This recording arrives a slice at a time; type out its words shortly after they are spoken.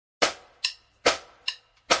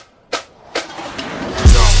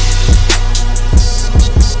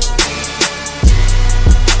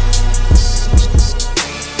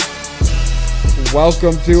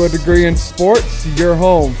Welcome to A Degree in Sports, your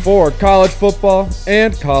home for college football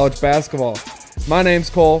and college basketball. My name's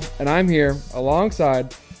Cole, and I'm here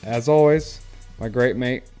alongside, as always, my great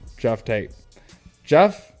mate, Jeff Tate.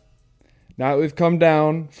 Jeff, now that we've come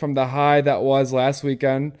down from the high that was last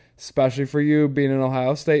weekend, especially for you being an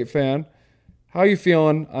Ohio State fan, how are you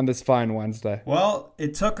feeling on this fine Wednesday? Well,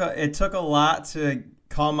 it took a lot to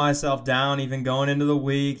calm myself down, even going into the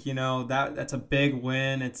week. You know, that's a big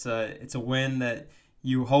win. It's a win that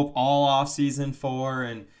you hope all off season for,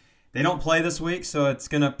 and they don't play this week, so it's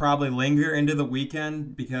gonna probably linger into the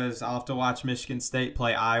weekend because I'll have to watch Michigan State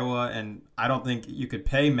play Iowa, and I don't think you could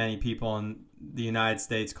pay many people in the United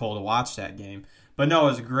States, Cole, to watch that game. But no, it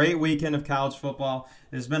was a great weekend of college football.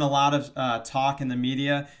 There's been a lot of talk in the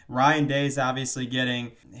media. Ryan Day's obviously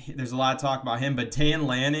there's a lot of talk about him, but Dan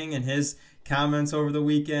Lanning and his comments over the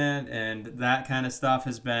weekend and that kind of stuff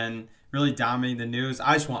has been really dominating the news.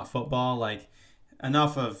 I just want football. Like,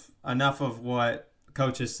 enough of what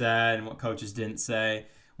coaches said and what coaches didn't say.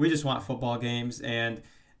 We just want football games. And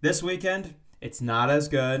this weekend, it's not as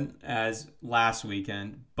good as last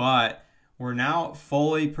weekend, but we're now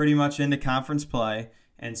fully pretty much into conference play.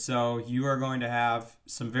 And so you are going to have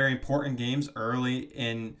some very important games early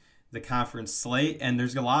in the conference slate, and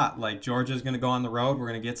there's a lot. Like, Georgia's going to go on the road. We're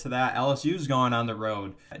going to get to that. LSU's going on the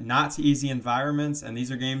road. Not to easy environments, and these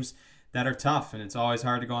are games that are tough, and it's always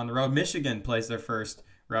hard to go on the road. Michigan plays their first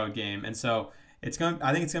road game, and so I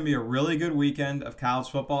think it's going to be a really good weekend of college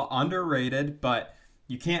football. Underrated, but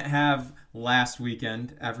you can't have last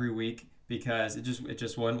weekend every week because it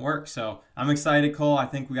just wouldn't work. So I'm excited, Cole. I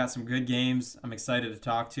think we got some good games. I'm excited to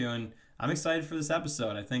talk to you, and I'm excited for this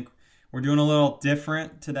episode. I think we're doing a little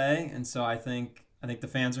different today, and so I think the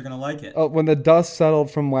fans are going to like it. When the dust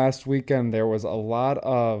settled from last weekend, there was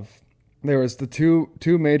the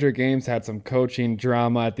two major games had some coaching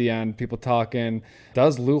drama at the end, people talking.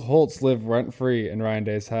 Does Lou Holtz live rent-free in Ryan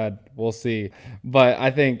Day's head? We'll see. But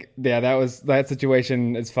I think, that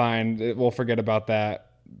situation is fine. We'll forget about that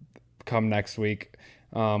come next week.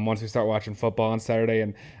 Once we start watching football on Saturday.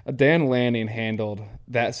 And Dan Lanning handled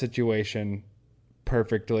that situation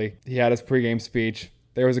perfectly. He had his pregame speech.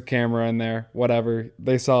 There was a camera in there, whatever.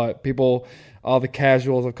 They saw it. People, all the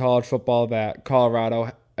casuals of college football that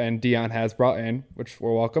Colorado and Deion has brought in, which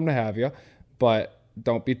we're welcome to have you, but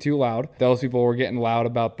don't be too loud. Those people were getting loud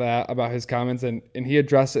about that, about his comments, and he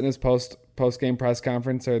addressed it in his post-game press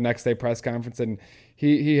conference or next day press conference, and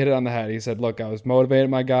he hit it on the head. He said, look, I was motivated,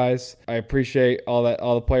 my guys. I appreciate all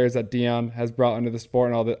the players that Deion has brought into the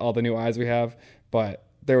sport and all the new eyes we have, but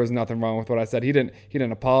there was nothing wrong with what I said. He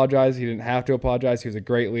didn't apologize. He didn't have to apologize. He was a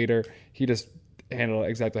great leader. He just handled it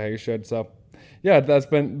exactly how he should. So, yeah, that's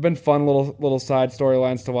been fun little side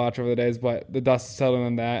storylines to watch over the days. But the dust is settling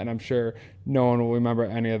on that, and I'm sure no one will remember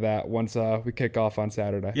any of that once we kick off on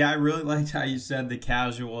Saturday. Yeah, I really liked how you said the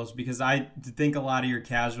casuals, because I think a lot of your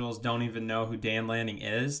casuals don't even know who Dan Lanning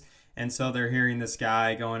is, and so they're hearing this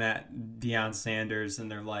guy going at Deion Sanders,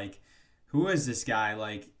 and they're like, "Who is this guy?"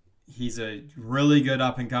 Like, he's a really good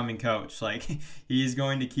up-and-coming coach. Like, he's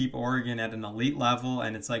going to keep Oregon at an elite level,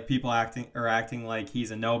 and it's like people are acting like he's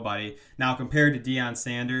a nobody. Now, compared to Deion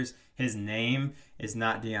Sanders, his name is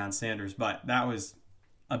not Deion Sanders, but that was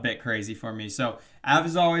a bit crazy for me. So,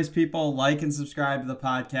 as always, people, like and subscribe to the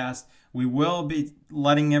podcast. We will be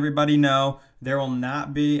letting everybody know there will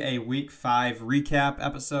not be a Week 5 recap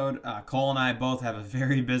episode. Cole and I both have a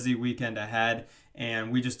very busy weekend ahead, and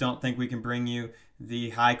we just don't think we can bring you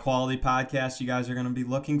the high-quality podcast you guys are going to be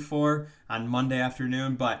looking for on Monday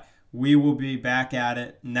afternoon. But we will be back at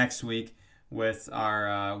it next week with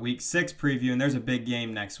our Week 6 preview. And there's a big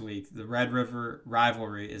game next week. The Red River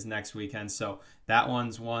rivalry is next weekend. So that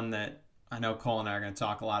one's one that I know Cole and I are going to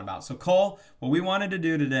talk a lot about. So, Cole, what we wanted to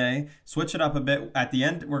do today, switch it up a bit. At the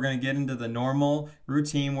end, we're going to get into the normal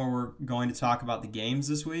routine where we're going to talk about the games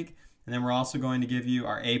this week. And then we're also going to give you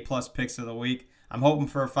our A-plus picks of the week. I'm hoping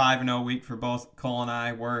for a 5-0 week for both Cole and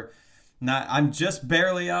I. I'm just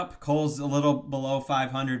barely up. Cole's a little below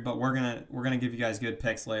 500, but we're gonna give you guys good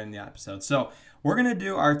picks later in the episode. So we're gonna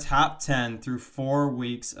do our top 10 through 4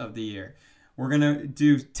 weeks of the year. We're gonna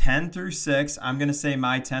do 10 through 6. I'm gonna say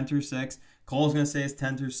my 10 through 6. Cole's gonna say his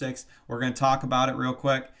 10 through 6. We're gonna talk about it real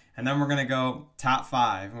quick, and then we're gonna go top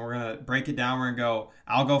 5, and we're gonna break it down. We're gonna go,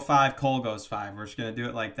 I'll go 5, Cole goes 5. We're just gonna do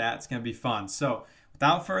it like that. It's gonna be fun. So,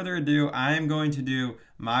 without further ado, I am going to do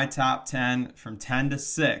my top 10 from 10 to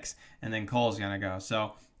 6, and then Cole's going to go.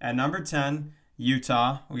 So at number 10,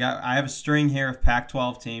 Utah. I have a string here of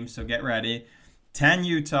Pac-12 teams, so get ready. 10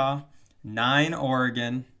 Utah, 9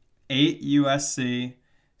 Oregon, 8 USC,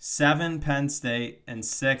 7 Penn State, and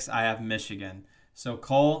 6 I have Michigan. So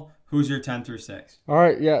Cole, Who's your 10 through 6? All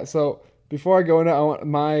right, yeah. So before I go into,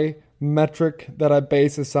 my metric that I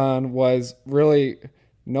base this on was really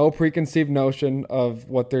no preconceived notion of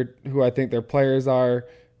who I think their players are.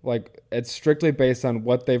 Like, it's strictly based on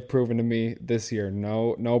what they've proven to me this year.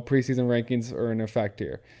 No preseason rankings are in effect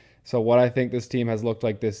here. So what I think this team has looked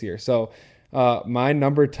like this year. So my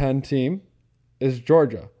number 10 team is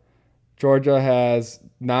Georgia. Georgia has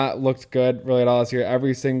not looked good really at all this year.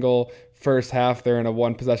 Every single first half, they're in a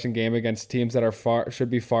one-possession game against teams that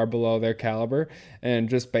should be far below their caliber. And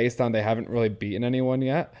just based on they haven't really beaten anyone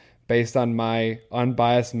yet, based on my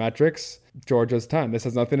unbiased metrics, Georgia's 10. This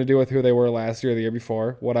has nothing to do with who they were last year or the year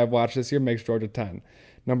before. What I've watched this year makes Georgia 10.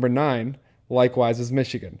 Number 9, likewise, is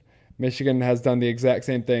Michigan. Michigan has done the exact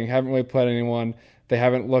same thing. Haven't really played anyone. They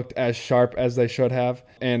haven't looked as sharp as they should have,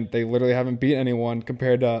 and they literally haven't beat anyone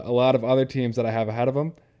compared to a lot of other teams that I have ahead of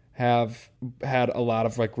them have had a lot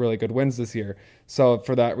of like really good wins this year. So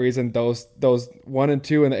for that reason, those 1 and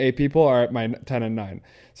 2 and the 8 people are at my 10 and 9.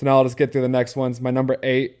 So now I'll just get through the next ones. My number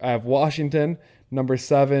 8, I have Washington. Number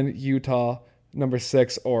 7, Utah. Number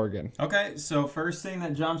 6, Oregon. Okay, so first thing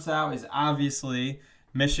that jumps out is obviously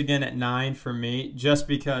Michigan at 9 for me, just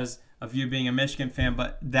because of you being a Michigan fan.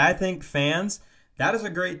 But I think fans, that is a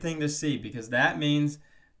great thing to see, because that means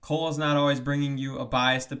Cole is not always bringing you a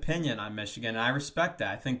biased opinion on Michigan, and I respect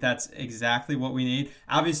that. I think that's exactly what we need.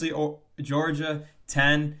 Obviously, Georgia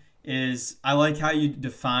 10 is, I like how you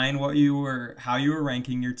define how you were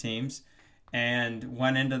ranking your teams, and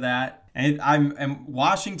went into that. And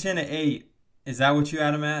Washington at 8. Is that what you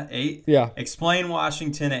had him at? 8? Yeah. Explain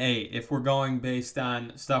Washington at 8 if we're going based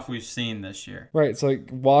on stuff we've seen this year. Right. So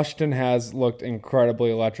Washington has looked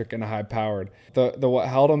incredibly electric and high powered. The what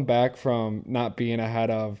held them back from not being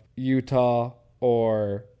ahead of Utah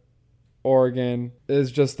or Oregon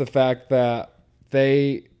is just the fact that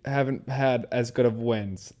they haven't had as good of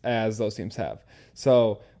wins as those teams have.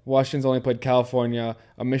 So Washington's only played California,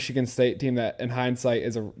 a Michigan State team that in hindsight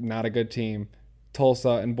is not a good team, Tulsa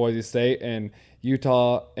and Boise State, and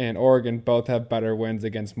Utah and Oregon both have better wins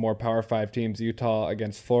against more Power 5 teams. Utah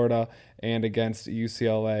against Florida and against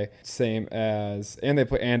UCLA, and they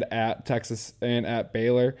play and at Texas and at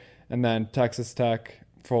Baylor, and then Texas Tech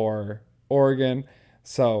for Oregon.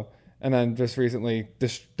 So, and then just recently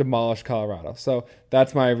demolished Colorado. So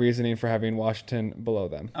that's my reasoning for having Washington below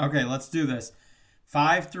them. Okay, let's do this.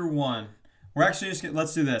 5 through 1. We're actually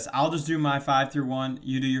let's do this. I'll just do my 5 through 1.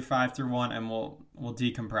 You do your 5 through 1, and we'll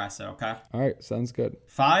decompress it, okay? All right, sounds good.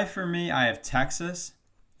 5 for me, I have Texas.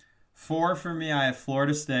 4 for me, I have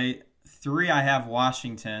Florida State. 3, I have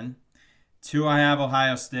Washington. 2, I have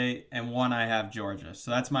Ohio State. And 1, I have Georgia.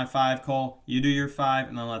 So that's my 5, Cole. You do your 5,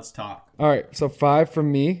 and then let's talk. All right, so 5 for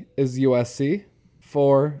me is USC.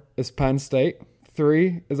 4 is Penn State.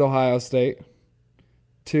 3 is Ohio State.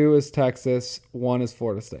 2 is Texas. 1 is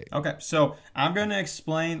Florida State. Okay, so I'm going to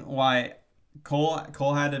explain why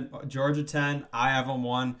Cole had a Georgia 10. I have them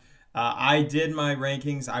 1. I did my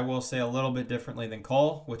rankings, I will say, a little bit differently than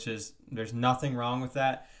Cole, which is there's nothing wrong with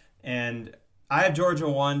that. And I have Georgia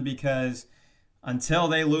 1 because until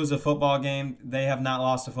they lose a football game, they have not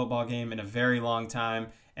lost a football game in a very long time.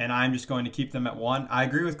 And I'm just going to keep them at 1. I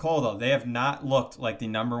agree with Cole, though. They have not looked like the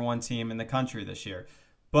number 1 team in the country this year.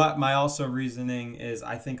 But my also reasoning is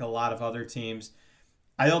I think a lot of other teams,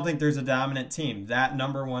 I don't think there's a dominant team. That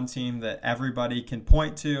number 1 team that everybody can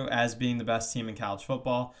point to as being the best team in college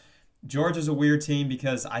football. Georgia's a weird team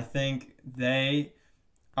because I think they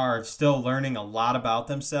are still learning a lot about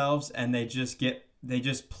themselves, and they just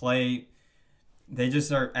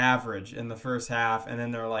are average in the first half, and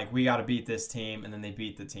then they're like, we got to beat this team, and then they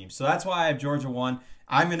beat the team. So that's why I have Georgia 1.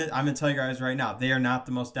 I'm gonna tell you guys right now, they are not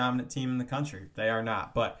the most dominant team in the country. They are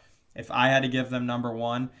not. But if I had to give them number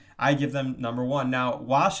 1, I give them number 1. Now,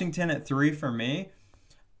 Washington at 3 for me,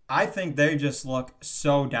 I think they just look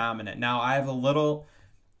so dominant. Now, I have a little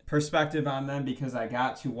perspective on them because I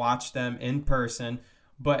got to watch them in person,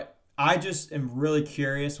 but I just am really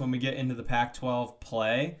curious when we get into the Pac-12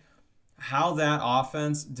 play how that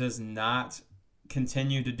offense does not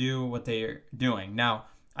continue to do what they're doing. Now,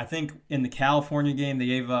 I think in the California game, they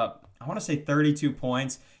gave up, I want to say 32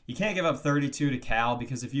 points. You can't give up 32 to Cal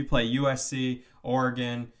because if you play USC,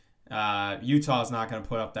 Oregon, Utah's not going to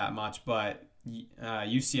put up that much, but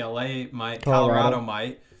UCLA might, Colorado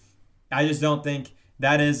might. I just don't think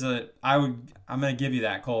that is I'm going to give you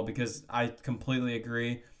that, Cole, because I completely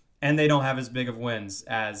agree. And they don't have as big of wins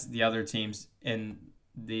as the other teams in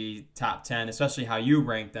the top 10, especially how you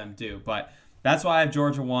rank them do. But that's why I have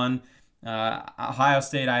Georgia 1. Ohio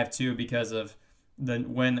State I have 2 because of the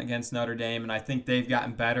win against Notre Dame, and I think they've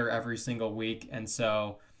gotten better every single week. And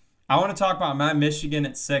so I want to talk about my Michigan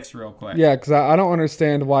at 6 real quick. Yeah, because I don't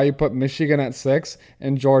understand why you put Michigan at 6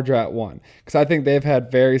 and Georgia at 1. Because I think they've had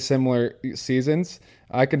very similar seasons.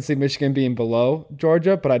 I can see Michigan being below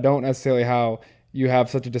Georgia, but I don't necessarily how you have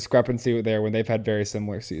such a discrepancy there when they've had very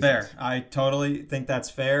similar seasons. Fair. I totally think that's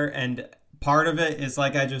fair. And part of it is,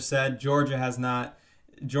 like I just said, Georgia's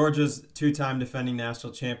two-time defending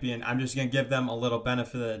national champion. I'm just going to give them a little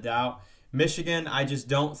benefit of the doubt. Michigan, I just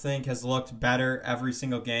don't think has looked better every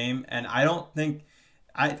single game, and I don't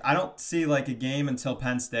see like a game until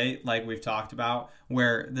Penn State, like we've talked about,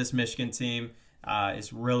 where this Michigan team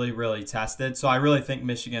is really, really tested. So I really think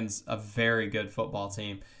Michigan's a very good football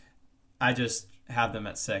team. I just have them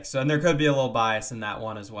at 6. So, and there could be a little bias in that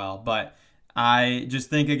one as well, but I just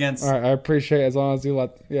think against. All right, I appreciate it as long as you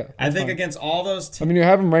let. Yeah, I think fine. Against all those teams. I mean, you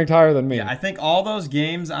have them ranked higher than me. Yeah, I think all those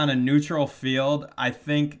games on a neutral field, I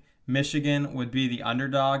think Michigan would be the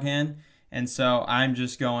underdog in, and so I'm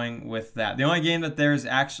just going with that. The only game that they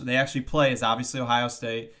actually play is obviously Ohio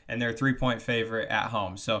State, and they're a 3-point favorite at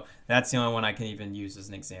home. So that's the only one I can even use as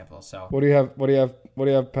an example. So what do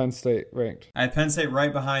you have Penn State ranked? I have Penn State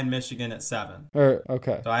right behind Michigan at 7.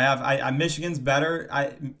 Okay. So I Michigan's better.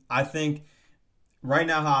 I think right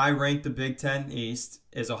now how I rank the Big Ten East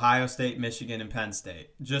is Ohio State, Michigan, and Penn State.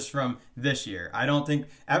 Just from this year, I don't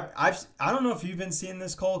know if you've been seeing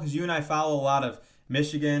this, Cole, because you and I follow a lot of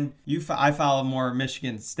Michigan. I follow more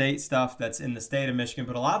Michigan State stuff that's in the state of Michigan,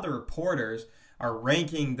 but a lot of the reporters are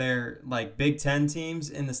ranking their like Big Ten teams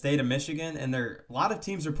in the state of Michigan, and a lot of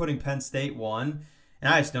teams are putting Penn State 1,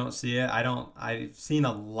 and I just don't see it. I've seen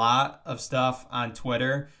a lot of stuff on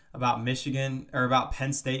Twitter about Michigan or about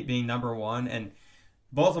Penn State being number 1, and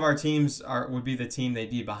both of our teams would be the team they'd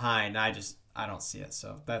be behind. I don't see it.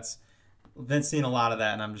 So I've been seeing a lot of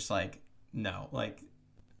that, and I'm just like, no, like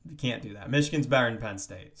you can't do that. Michigan's better than Penn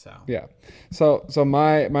State. So yeah. So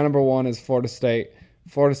my number 1 is Florida State.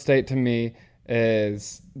 Florida State to me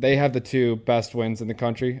is they have the 2 best wins in the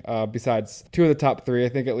country, besides 2 of the top 3, I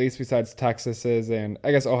think at least, besides Texas's and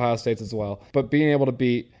I guess Ohio State's as well. But being able to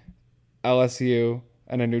beat LSU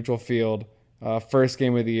in a neutral field, first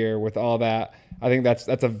game of the year with all that, I think that's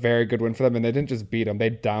a very good win for them. And they didn't just beat them; they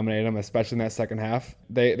dominated them, especially in that second half.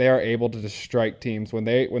 They are able to just strike teams when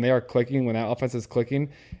they are clicking, when that offense is clicking.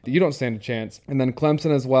 You don't stand a chance. And then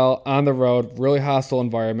Clemson as well on the road, really hostile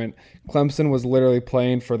environment. Clemson was literally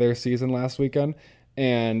playing for their season last weekend,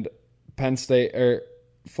 and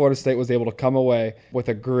Florida State was able to come away with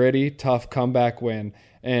a gritty, tough comeback win.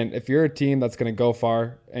 And if you're a team that's going to go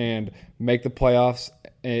far and make the playoffs,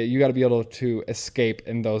 you got to be able to escape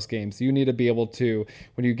in those games. You need to be able to,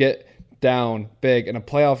 when you get down big in a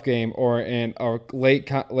playoff game or in a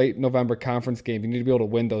late November conference game, you need to be able to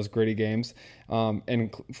win those gritty games.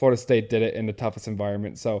 And Florida State did it in the toughest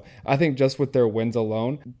environment. So I think just with their wins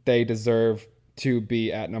alone, they deserve to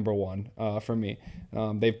be at number 1 for me.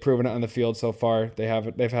 They've proven it on the field so far. They've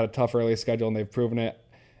had a tough early schedule, and they've proven it.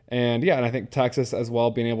 And yeah, and I think Texas as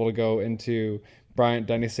well, being able to go into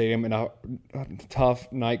Bryant-Denny Stadium in a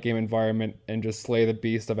tough night game environment and just slay the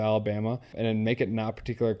beast of Alabama and then make it not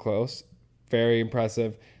particularly close. Very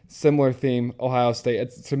impressive. Similar theme, Ohio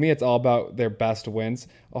State. To me, it's all about their best wins.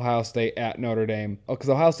 Ohio State at Notre Dame. Because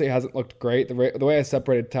Ohio State hasn't looked great. The way I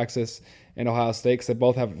separated Texas and Ohio State, because they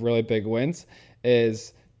both have really big wins,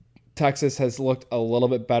 is Texas has looked a little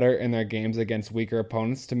bit better in their games against weaker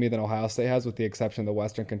opponents to me than Ohio State has, with the exception of the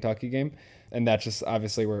Western Kentucky game. And that's just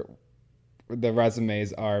obviously where the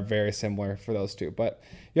resumes are very similar for those two. But,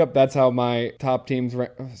 yep, that's how my top teams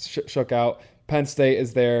shook out. Penn State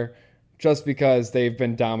is there just because they've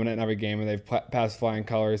been dominant in every game and they've passed flying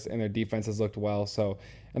colors and their defense has looked well. So,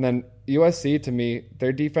 and then USC, to me,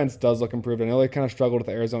 their defense does look improved. I know they kind of struggled with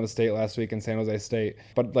Arizona State last week and San Jose State,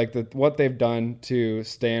 but like what they've done to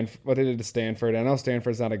what they did to Stanford. I know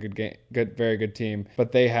Stanford's not a very good team,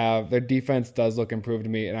 but their defense does look improved to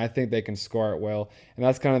me, and I think they can score at will. And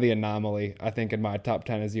that's kind of the anomaly, I think, in my top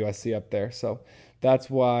 10 is USC up there. So that's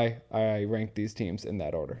why I rank these teams in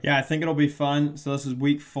that order. Yeah, I think it'll be fun. So this is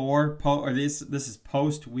week 4, this is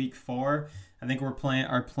post week 4. I think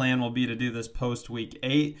our plan will be to do this post week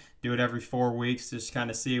 8, do it every 4 weeks, just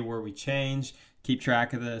kind of see where we change, keep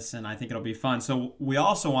track of this, and I think it'll be fun. So we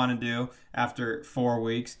also want to do, after 4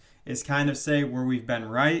 weeks, is kind of say where we've been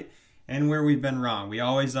right and where we've been wrong. We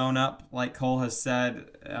always own up, like Cole has said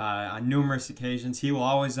on numerous occasions. He will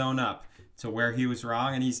always own up to where he was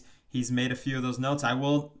wrong, and he's made a few of those notes. I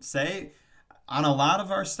will say, on a lot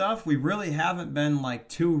of our stuff, we really haven't been like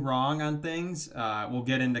too wrong on things. We'll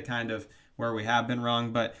get into kind of where we have been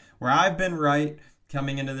wrong, but where I've been right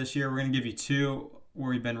coming into this year, we're going to give you 2 where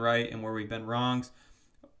we've been right and where we've been wrong.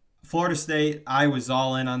 Florida State, I was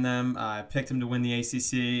all in on them. I picked them to win the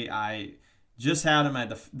ACC. I just had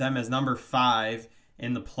them as number 5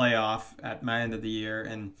 in the playoff at my end of the year,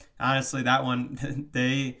 and honestly, that one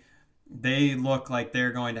they look like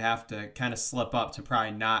they're going to have to kind of slip up to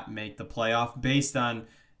probably not make the playoff based on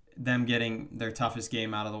them getting their toughest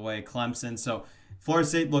game out of the way, Clemson. So Florida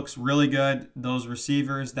State looks really good. Those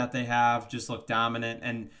receivers that they have just look dominant,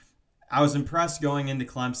 and I was impressed going into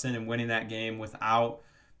Clemson and winning that game without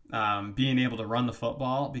being able to run the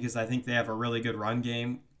football, because I think they have a really good run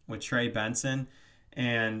game with Trey Benson.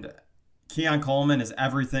 And Keon Coleman is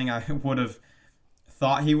everything I would have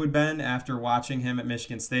thought he would been after watching him at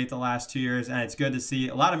Michigan State the last 2 years. And it's good to see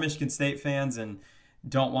a lot of Michigan State fans and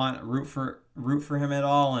don't want to root for him at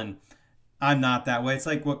all. And I'm not that way. It's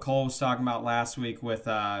like what Cole was talking about last week with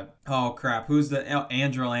who's the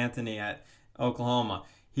Andrew Anthony at Oklahoma.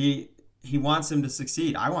 He wants him to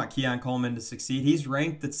succeed. I want Keon Coleman to succeed. He's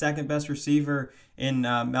ranked the second best receiver in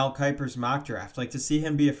Mel Kiper's mock draft. Like, to see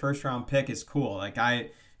him be a first-round pick is cool. Like,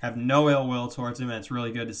 I have no ill will towards him, and it's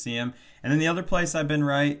really good to see him. And then the other place I've been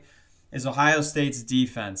right is Ohio State's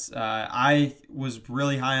defense. I was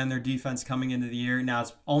really high on their defense coming into the year. Now,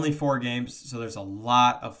 it's only 4 games, so there's a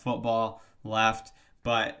lot of football left.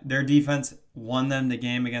 But their defense won them the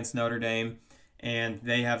game against Notre Dame, and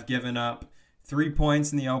they have given up 3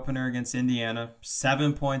 points in the opener against Indiana,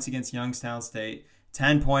 7 points against Youngstown State,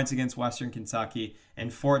 10 points against Western Kentucky,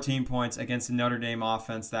 and 14 points against the Notre Dame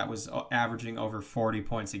offense that was averaging over 40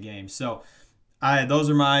 points a game. So those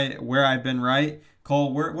are my where I've been right.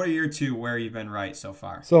 Cole, what are your 2 where you've been right so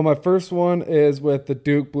far? So my first one is with the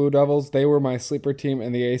Duke Blue Devils. They were my sleeper team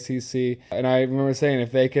in the ACC. And I remember saying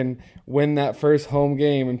if they can win that first home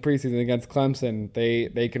game in preseason against Clemson,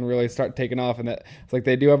 they can really start taking off. And that, it's like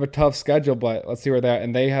they do have a tough schedule, but let's see where they're at.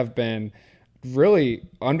 And they have been really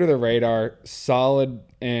under the radar, solid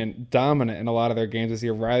and dominant in a lot of their games this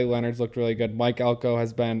year. Riley Leonard's looked really good. Mike Elko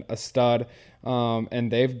has been a stud.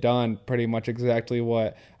 And they've done pretty much exactly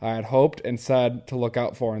what I had hoped and said to look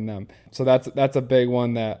out for in them. So that's a big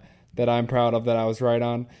one that I'm proud of that I was right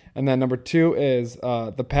on. And then number 2 is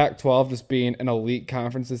the Pac-12 just being an elite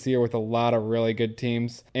conference this year with a lot of really good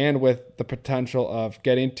teams and with the potential of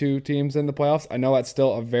getting 2 teams in the playoffs. I know that's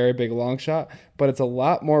still a very big long shot, but it's a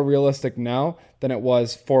lot more realistic now than it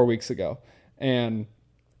was 4 weeks ago. And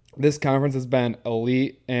this conference has been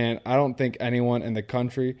elite, and I don't think anyone in the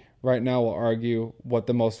country right now will argue what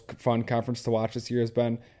the most fun conference to watch this year has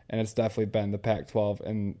been, and it's definitely been the Pac-12.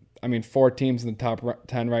 And I mean, 4 teams in the top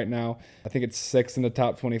 10 right now. I think it's 6 in the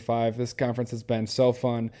top 25. This conference has been so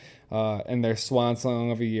fun, and their swan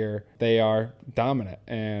song of a year. They are dominant,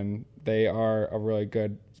 and they are a really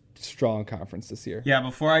good, strong conference this year. Yeah,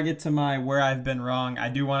 before I get to my where I've been wrong, I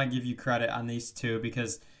do want to give you credit on these 2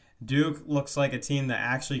 because Duke looks like a team that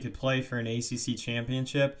actually could play for an ACC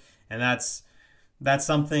championship, and that's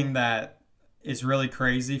something that is really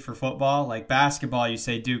crazy for football. Like basketball, you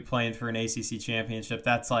say Duke playing for an ACC championship,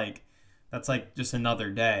 that's like just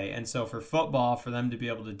another day. And so for football, for them to be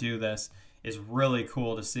able to do this is really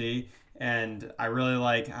cool to see. And I really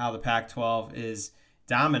like how the Pac-12 is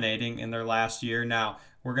dominating in their last year. Now,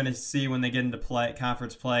 we're going to see when they get into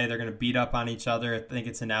conference play, they're going to beat up on each other. I think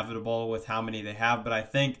it's inevitable with how many they have. But I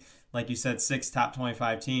think, like you said, 6 top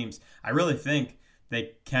 25 teams. I really think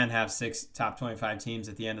they can have 6 top 25 teams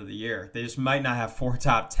at the end of the year. They just might not have 4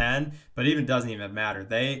 top 10, but it doesn't even matter.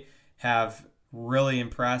 They have really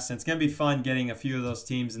impressed, and it's going to be fun getting a few of those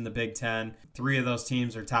teams in the Big Ten. 3 of those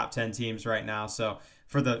teams are top 10 teams right now. So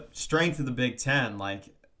for the strength of the Big Ten,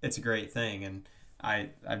 like, it's a great thing, and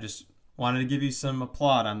I just wanted to give you some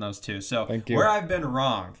applaud on those 2. So Thank you. Where I've been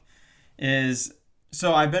wrong is,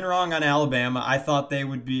 so I've been wrong on Alabama. I thought they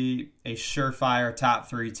would be a surefire top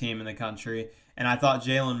 3 team in the country. And I thought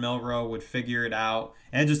Jalen Milroe would figure it out,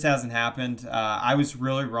 and it just hasn't happened. I was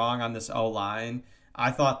really wrong on this O-line. I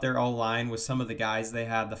thought their O-line with some of the guys they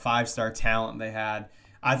had, the 5-star talent they had,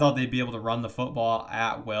 I thought they'd be able to run the football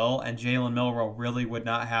at will, and Jalen Milroe really would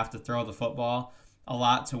not have to throw the football a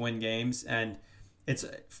lot to win games. And it's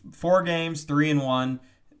 4 games, 3-1.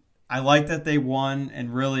 I like that they won,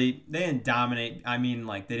 and really, they didn't dominate. I mean,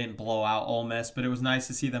 like, they didn't blow out Ole Miss, but it was nice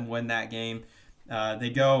to see them win that game. They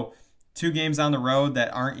go 2 games on the road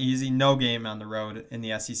that aren't easy. No game on the road in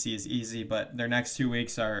the SEC is easy, but their next 2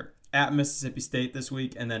 weeks are at Mississippi State this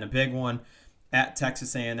week, and then a big one at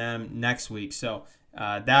Texas A&M next week. So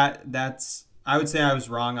that's I would say I was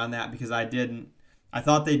wrong on that because I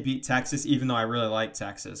thought they'd beat Texas, even though I really like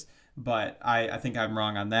Texas, but I think I'm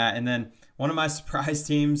wrong on that. And then one of my surprise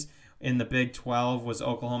teams in the Big 12 was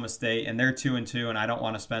Oklahoma State, and they're 2-2, and I don't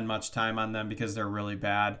want to spend much time on them because they're really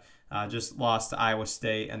bad. Just lost to Iowa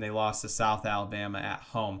State, and they lost to South Alabama at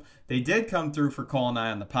home. They did come through for Cole and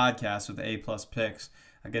I on the podcast with the A-plus picks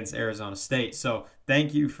against Arizona State. So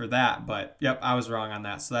thank you for that. But, yep, I was wrong on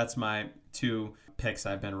that. So that's my 2 picks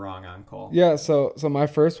I've been wrong on, Cole. Yeah, so my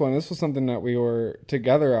first one, this was something that we were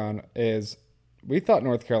together on, is we thought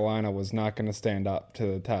North Carolina was not going to stand up to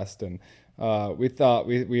the test. And we thought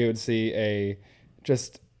we would see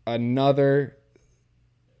just another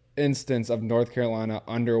instance of North Carolina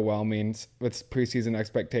underwhelming with preseason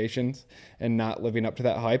expectations and not living up to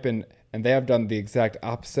that hype, and they have done the exact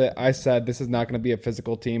opposite. I said this is not going to be a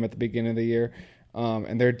physical team at the beginning of the year,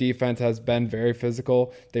 and their defense has been very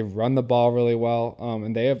physical. They've run the ball really well,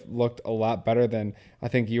 and they have looked a lot better than I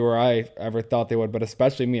think you or I ever thought they would, but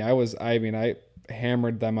especially me. I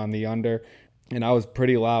hammered them on the under, and I was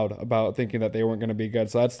pretty loud about thinking that they weren't going to be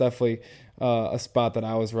good. So that's definitely a spot that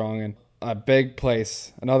I was wrong in. A big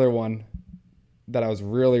place, another one that I was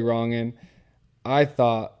really wrong in. I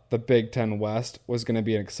thought the Big Ten West was going to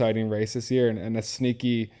be an exciting race this year and a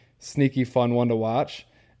sneaky fun one to watch.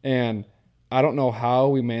 And I don't know how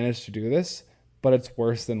we managed to do this, but it's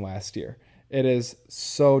worse than last year. It is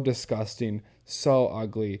so disgusting, so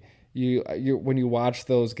ugly. You when you watch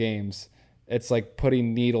those games, it's like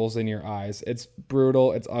putting needles in your eyes. It's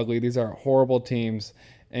brutal. It's ugly. These are horrible teams,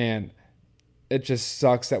 and it just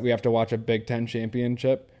sucks that we have to watch a Big Ten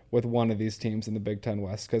championship with one of these teams in the Big Ten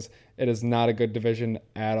West, because it is not a good division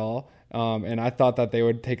at all. And I thought that they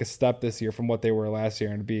would take a step this year from what they were last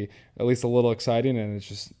year and be at least a little exciting, and it's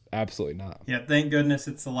just absolutely not. Yeah, thank goodness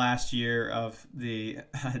it's the last year of the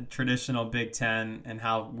traditional Big Ten and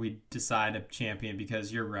how we decide a champion,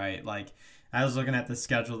 because you're right. Like, I was looking at the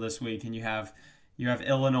schedule this week, and you have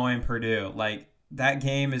Illinois and Purdue. Like, that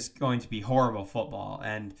game is going to be horrible football,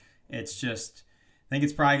 and it's just, I think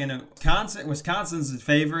it's probably going to, Wisconsin's the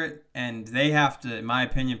favorite, and they have to, in my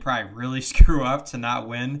opinion, probably really screw up to not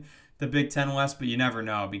win the Big Ten West, but you never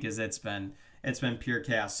know, because it's been pure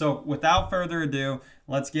chaos. So without further ado,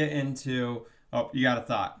 let's get into, you got a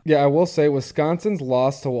thought. Yeah, I will say Wisconsin's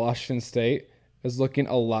loss to Washington State is looking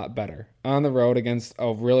a lot better on the road against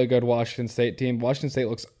a really good Washington State team. Washington State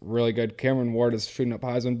looks really good. Cameron Ward is shooting up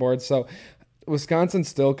Heisman boards, so Wisconsin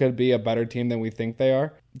still could be a better team than we think they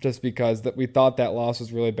are, just because we thought that loss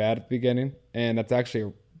was really bad at the beginning, and that's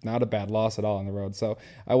actually not a bad loss at all on the road. So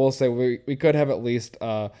I will say we could have at least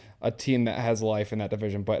a team that has life in that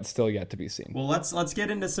division, but it's still yet to be seen. Well, let's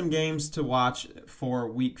get into some games to watch for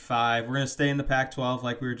Week 5. We're going to stay in the Pac-12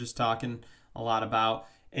 like we were just talking a lot about.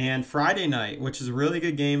 And Friday night, which is a really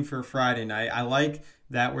good game for Friday night. I like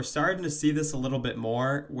that we're starting to see this a little bit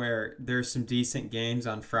more, where there's some decent games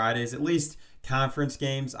on Fridays, at least conference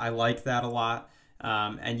games. I like that a lot.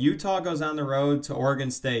 And Utah goes on the road to Oregon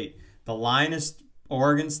State. The line is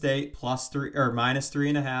Oregon State +3 or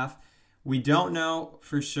 -3.5. We don't know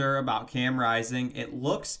for sure about Cam Rising. It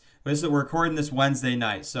looks, we're recording this Wednesday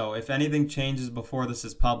night, so if anything changes before this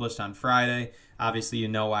is published on Friday, obviously you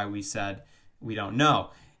know why we said we don't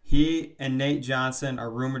know. He and Nate Johnson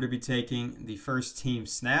are rumored to be taking the first team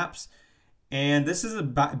snaps. And this is a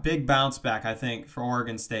big bounce back, I think, for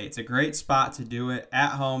Oregon State. It's a great spot to do it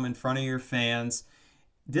at home in front of your fans.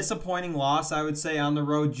 Disappointing loss, I would say, on the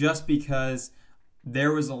road, just because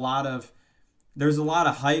there's a lot of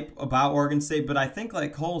hype about Oregon State. But I think,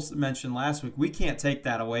 like Cole mentioned last week, we can't take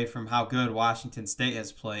that away from how good Washington State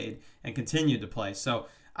has played and continued to play. So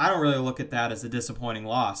I don't really look at that as a disappointing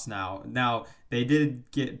loss now. Now, they did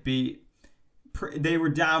get beat. They were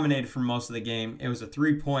dominated for most of the game. It was a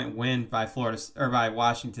 3-point win by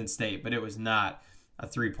Washington State, but it was not a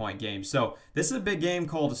 3-point game. So this is a big game,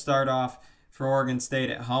 Cole, to start off for Oregon State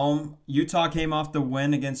at home. Utah came off the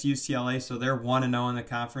win against UCLA, so they're 1-0 in the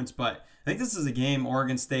conference. But I think this is a game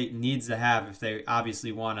Oregon State needs to have if they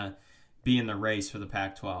obviously want to be in the race for the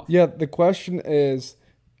Pac-12. Yeah, the question is,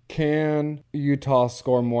 can Utah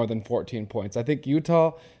score more than 14 points? I think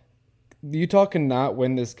Utah cannot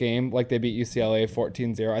win this game like they beat UCLA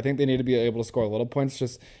 14-0. I think they need to be able to score a little points,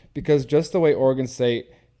 just because just the way Oregon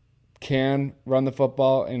State can run the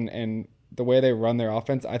football and the way they run their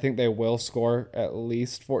offense, I think they will score at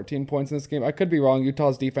least 14 points in this game. I could be wrong.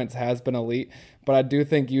 Utah's defense has been elite, but I do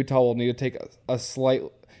think Utah will need to take a slight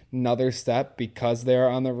another step because they're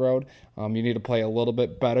on the road. You need to play a little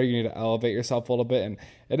bit better. You need to elevate yourself a little bit, and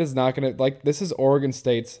it is not going to, this is Oregon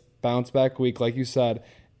State's bounce back week, like you said.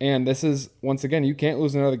 And this is, once again, you can't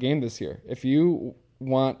lose another game this year. If you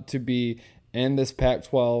want to be in this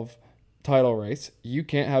Pac-12 title race, you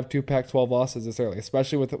can't have 2 Pac-12 losses this early,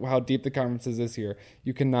 especially with how deep the conference is this year.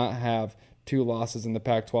 You cannot have two losses in the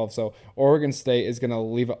Pac-12. So Oregon State is going to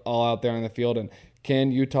leave it all out there on the field. And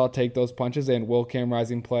can Utah take those punches? And will Cam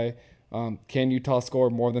Rising play? Can Utah score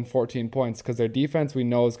more than 14 points? Because their defense we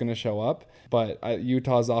know is going to show up, but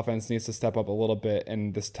Utah's offense needs to step up a little bit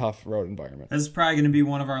in this tough road environment. This is probably going to be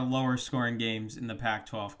one of our lower scoring games in the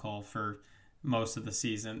Pac-12, Cole, for most of the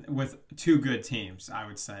season with two good teams, I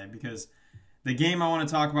would say, because the game I want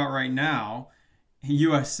to talk about right now,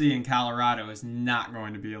 USC and Colorado, is not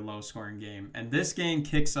going to be a low-scoring game. And this game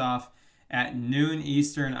kicks off at noon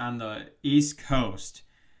Eastern on the East Coast,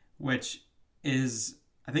 which is,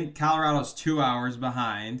 I think Colorado's 2 hours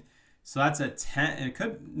behind. So that's a 10. It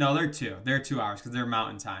could, no, they're 2. They're 2 hours because they're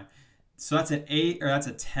Mountain Time. So that's an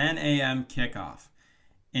 10 a.m. kickoff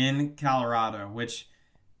in Colorado, which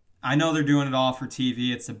I know they're doing it all for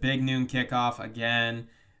TV. It's a big noon kickoff again.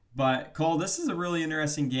 But, Cole, this is a really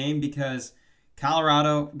interesting game because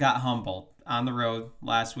Colorado got humbled on the road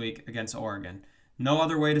last week against Oregon. No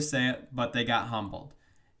other way to say it, but they got humbled.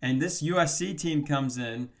 And this USC team comes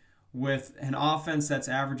in with an offense that's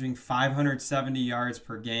averaging 570 yards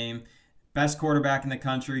per game. Best quarterback in the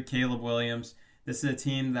country, Caleb Williams. This is a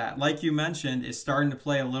team that, like you mentioned, is starting to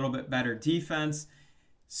play a little bit better defense.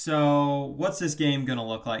 So what's this game going to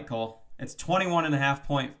look like, Cole? It's 21.5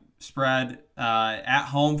 point spread at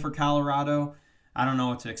home for Colorado. I don't know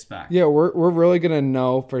what to expect. Yeah, we're really going to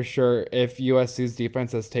know for sure if USC's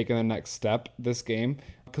defense has taken the next step this game,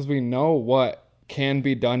 because we know what can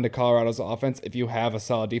be done to Colorado's offense if you have a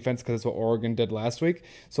solid defense, because it's what Oregon did last week.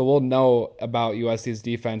 So we'll know about USC's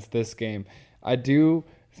defense this game. I do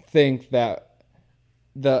think that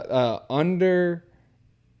the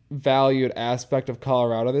undervalued aspect of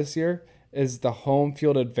Colorado this year is the home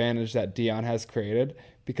field advantage that Deion has created,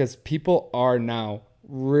 because people are now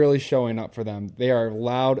really showing up for them. They are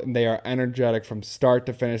loud and they are energetic from start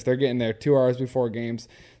to finish. They're getting there 2 hours before games.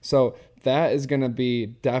 So that is going to be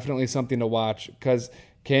definitely something to watch, because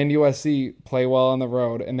can USC play well on the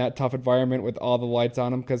road in that tough environment with all the lights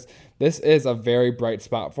on them? Because this is a very bright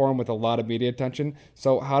spot for them with a lot of media attention.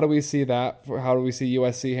 So how do we see that? How do we see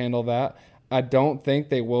USC handle that? I don't think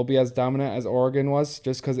they will be as dominant as Oregon was,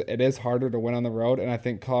 just because it is harder to win on the road, and I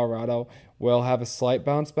think Colorado will have a slight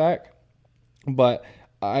bounce back. But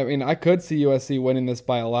I mean, I could see USC winning this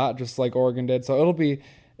by a lot, just like Oregon did. So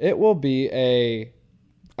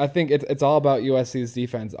I think it's all about USC's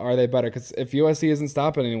defense. Are they better? Because if USC isn't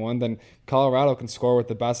stopping anyone, then Colorado can score with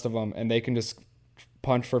the best of them, and they can just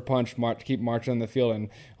punch for punch, keep marching on the field, and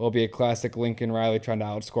it'll be a classic Lincoln Riley trying to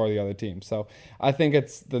outscore the other team. So I think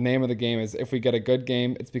it's the name of the game is, if we get a good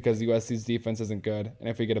game, it's because USC's defense isn't good, and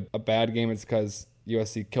if we get a bad game, it's because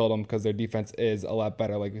USC killed them because their defense is a lot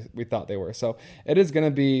better like we thought they were. So it is going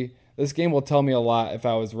to be, this game will tell me a lot if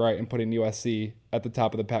I was right in putting USC at the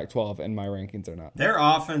top of the Pac-12 in my rankings or not. Their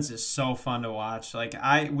offense is so fun to watch. Like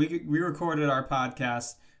we recorded our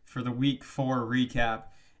podcast for the week 4 recap,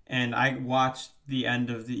 and I watched the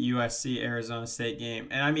end of the USC Arizona State game.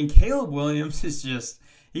 And I mean, Caleb Williams is just,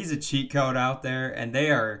 he's a cheat code out there, and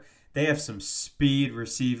they have some speed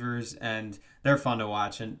receivers, and they're fun to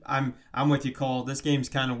watch. And I'm with you, Cole. This game's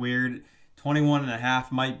kind of weird.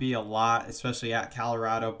 21.5 might be a lot, especially at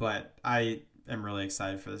Colorado, but I am really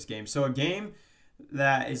excited for this game. So a game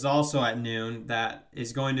that is also at noon that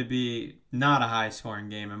is going to be not a high-scoring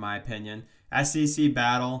game, in my opinion. SEC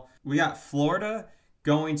battle. We got Florida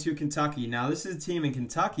going to Kentucky. Now, this is a team in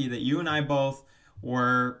Kentucky that you and I both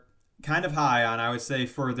were kind of high on, I would say,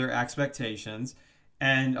 for their expectations,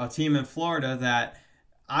 and a team in Florida that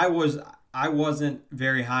I wasn't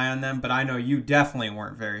very high on them, but I know you definitely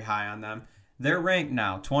weren't very high on them. They're ranked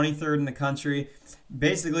now 23rd in the country.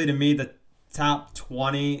 Basically, to me, the top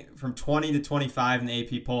 20, from 20 to 25 in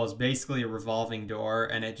the AP poll is basically a revolving door,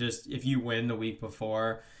 and it just, if you win the week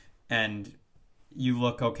before and you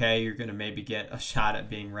look okay, you're going to maybe get a shot at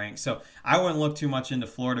being ranked. So I wouldn't look too much into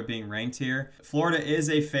Florida being ranked here. Florida is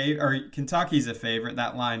a favorite, or Kentucky's a favorite.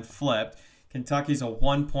 That line flipped. Kentucky's a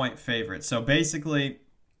 1-point favorite. So basically,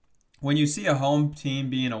 when you see a home team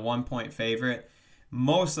being a 1-point favorite,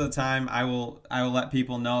 most of the time I will let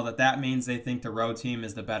people know that means they think the road team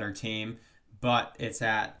is the better team, but it's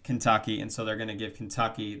at Kentucky, and so they're going to give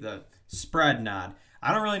Kentucky the spread nod.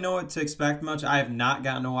 I don't really know what to expect much. I have not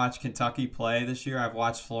gotten to watch Kentucky play this year. I've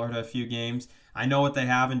watched Florida a few games. I know what they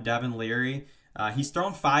have in Devin Leary. He's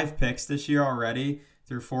thrown 5 picks this year already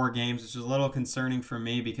through 4 games, which is a little concerning for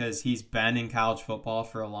me because he's been in college football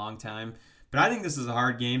for a long time. But I think this is a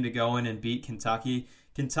hard game to go in and beat Kentucky.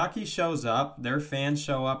 Kentucky shows up. Their fans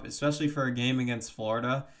show up, especially for a game against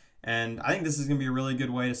Florida. And I think this is going to be a really good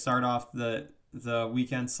way to start off the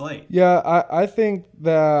weekend slate. Yeah, I think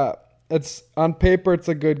that it's on paper, it's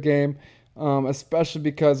a good game. especially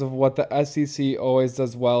because of what the SEC always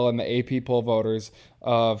does well in the AP poll voters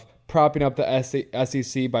of propping up the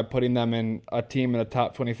SEC by putting them in a team in the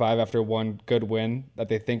top 25 after one good win that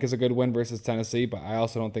they think is a good win versus Tennessee. But I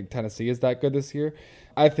also don't think Tennessee is that good this year.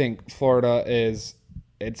 I think Florida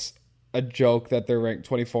it's a joke that they're ranked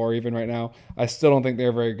 24 even right now. I still don't think they're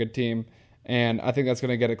a very good team. And I think that's going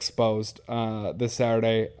to get exposed this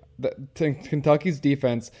Saturday. Kentucky's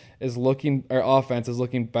offense is looking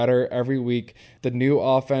better every week. The new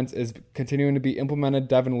offense is continuing to be implemented.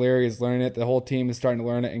 Devin Leary is learning it. The whole team is starting to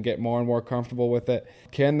learn it and get more and more comfortable with it.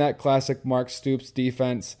 Can that classic Mark Stoops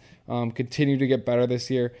defense continue to get better this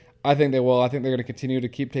year? I think they will. I think they're going to continue to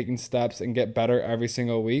keep taking steps and get better every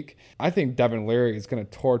single week. I think Devin Leary is going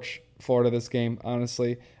to torch Florida this game,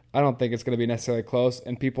 honestly. I don't think it's going to be necessarily close,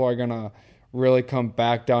 and people are going to really come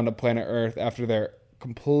back down to planet Earth after their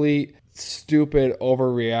complete stupid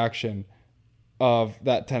overreaction of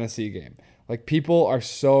that Tennessee game. Like, people are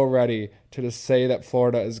so ready to just say that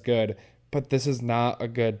Florida is good, but this is not a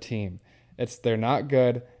good team. They're not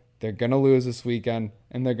good. They're going to lose this weekend,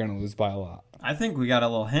 and they're going to lose by a lot. I think we got a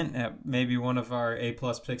little hint at maybe one of our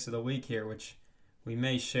A-plus picks of the week here, which we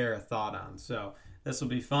may share a thought on. So this will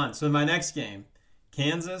be fun. So my next game,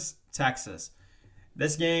 Kansas, Texas.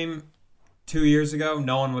 This game 2 years ago,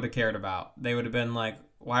 no one would have cared about. They would have been like,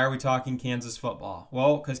 why are we talking Kansas football?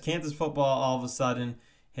 Well, because Kansas football all of a sudden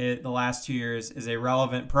hit the last 2 years is a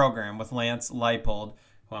relevant program with Lance Leipold,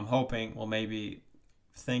 who I'm hoping will maybe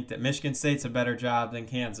think that Michigan State's a better job than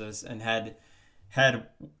Kansas and head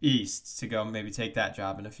east to go maybe take that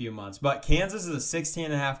job in a few months. But Kansas is a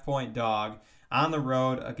 16.5-point dog on the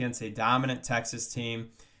road against a dominant Texas team.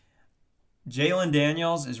 Jalen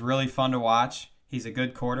Daniels is really fun to watch. He's a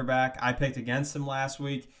good quarterback. I picked against him last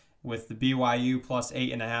week with the BYU plus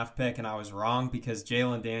 8.5 pick, and I was wrong because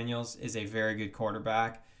Jalen Daniels is a very good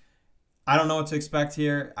quarterback. I don't know what to expect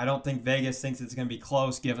here. I don't think Vegas thinks it's going to be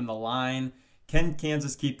close given the line. Can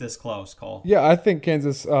Kansas keep this close, Cole? Yeah, I think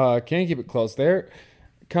Kansas can keep it close. They're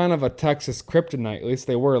kind of a Texas kryptonite. At least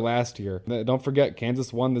they were last year. Don't forget,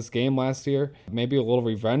 Kansas won this game last year. Maybe a little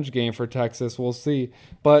revenge game for Texas. We'll see.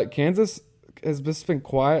 But Kansas has just been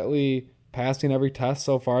quietly passing every test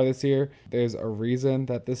so far this year. There's a reason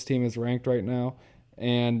that this team is ranked right now.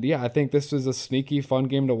 And yeah, I think this was a sneaky, fun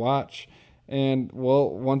game to watch. And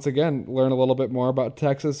we'll, once again, learn a little bit more about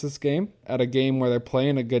Texas this game at a game where they're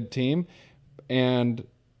playing a good team. And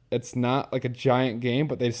it's not like a giant game,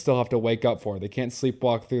 but they still have to wake up for it. They can't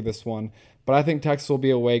sleepwalk through this one. But I think Texas will be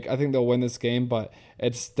awake. I think they'll win this game, but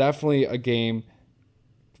it's definitely a game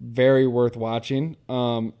very worth watching.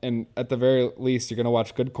 And at the very least, you're going to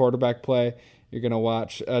watch good quarterback play. You're going to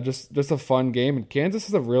watch just a fun game. And Kansas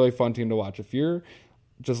is a really fun team to watch. If you're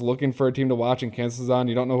just looking for a team to watch and Kansas is on,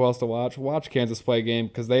 you don't know who else to watch Kansas play a game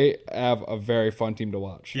because they have a very fun team to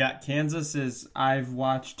watch. Yeah, Kansas is, I've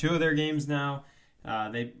watched 2 of their games now.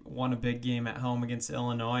 They won a big game at home against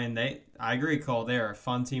Illinois, and I agree, Cole, they are a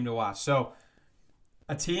fun team to watch. So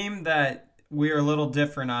a team that we are a little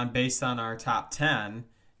different on based on our top 10,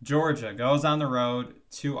 Georgia goes on the road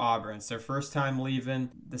to Auburn. It's their first time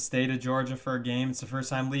leaving the state of Georgia for a game. It's the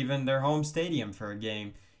first time leaving their home stadium for a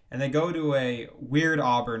game. And they go to a weird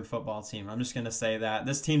Auburn football team. I'm just going to say that.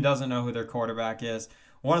 This team doesn't know who their quarterback is.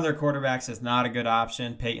 One of their quarterbacks is not a good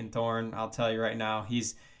option, Peyton Thorne. I'll tell you right now,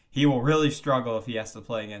 he will really struggle if he has to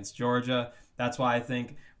play against Georgia. That's why I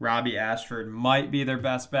think Robbie Ashford might be their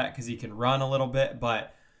best bet because he can run a little bit.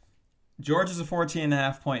 But Georgia's a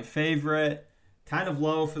 14.5-point favorite. Kind of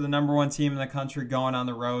low for the number 1 team in the country going on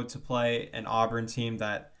the road to play an Auburn team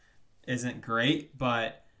that isn't great.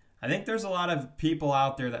 But I think there's a lot of people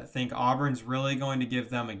out there that think Auburn's really going to give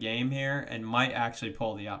them a game here and might actually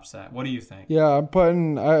pull the upset. What do you think? Yeah,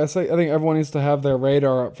 I think everyone needs to have their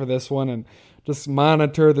radar up for this one and just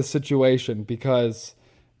monitor the situation because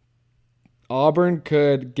Auburn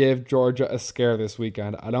could give Georgia a scare this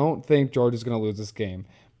weekend. I don't think Georgia's going to lose this game,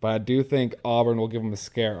 but I do think Auburn will give them a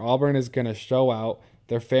scare. Auburn is going to show out.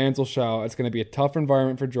 Their fans will show out. It's going to be a tough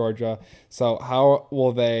environment for Georgia. So how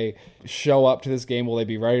will they show up to this game? Will they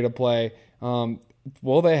be ready to play?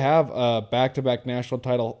 Will they have a back-to-back national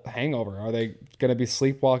title hangover? Are they going to be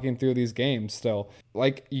sleepwalking through these games still?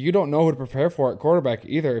 Like, you don't know who to prepare for at quarterback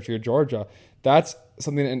either if you're Georgia. That's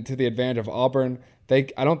something to the advantage of Auburn.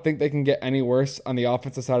 I don't think they can get any worse on the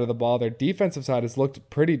offensive side of the ball. Their defensive side has looked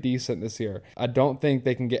pretty decent this year. I don't think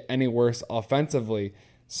they can get any worse offensively.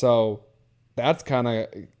 So that's kind of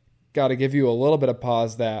got to give you a little bit of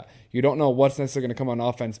pause that you don't know what's necessarily going to come on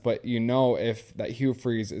offense, but you know if that Hugh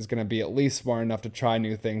Freeze is going to be at least smart enough to try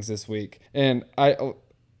new things this week. And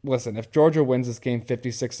listen, if Georgia wins this game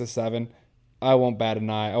 56-7, I won't bat an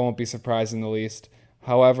eye. I won't be surprised in the least.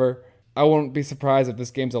 However, I won't be surprised if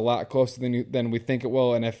this game's a lot closer than we think it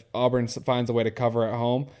will, and if Auburn finds a way to cover at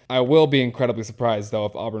home. I will be incredibly surprised, though,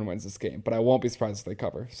 if Auburn wins this game, but I won't be surprised if they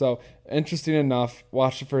cover. So, interesting enough.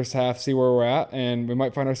 Watch the first half, see where we're at, and we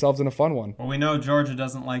might find ourselves in a fun one. Well, we know Georgia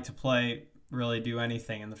doesn't like to really do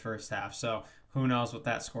anything in the first half, so who knows what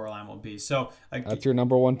that scoreline will be. So that's your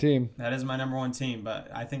number one team. That is my number one team, but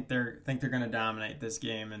I think they're going to dominate this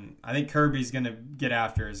game, and I think Kirby's going to get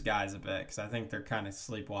after his guys a bit because I think they're kind of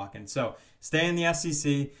sleepwalking. So stay in the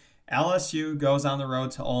SEC. LSU goes on the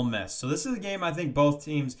road to Ole Miss. So this is a game I think both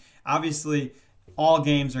teams, obviously all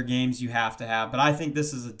games are games you have to have, but I think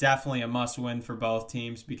this is definitely a must-win for both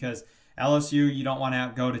teams because LSU, you don't want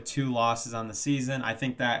to go to 2 losses on the season. I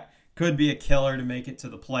think that could be a killer to make it to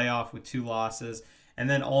the playoff with 2 losses. And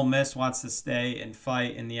then Ole Miss wants to stay and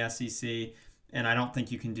fight in the SEC, and I don't think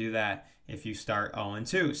you can do that if you start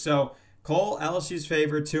 0-2. So, Cole, LSU's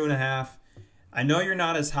favorite, 2.5. I know you're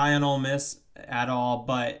not as high on Ole Miss at all,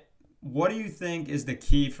 but what do you think is the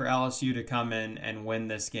key for LSU to come in and win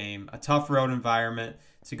this game? A tough road environment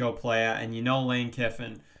to go play at, and you know Lane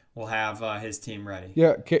Kiffin will have his team ready.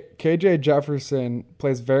 Yeah, KJ Jefferson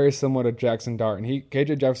plays very similar to Jackson Dart, and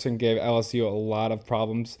KJ Jefferson gave LSU a lot of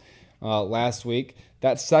problems last week.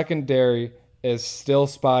 That secondary is still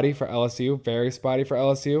spotty for LSU, very spotty for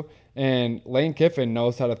LSU, and Lane Kiffin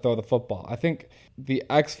knows how to throw the football. I think the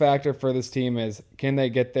X factor for this team is can they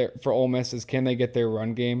get their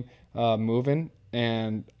run game moving,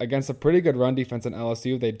 and against a pretty good run defense in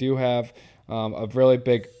LSU, they do have a really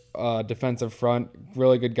big defensive front,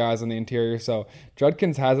 really good guys on the interior. So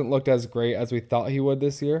Judkins hasn't looked as great as we thought he would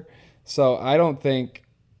this year. So I don't think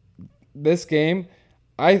this game,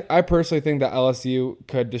 I personally think that LSU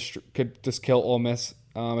could just kill Ole Miss,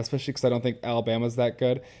 especially because I don't think Alabama's that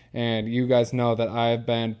good. And you guys know that I've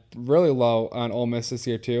been really low on Ole Miss this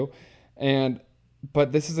year too.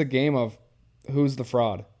 But this is a game of who's the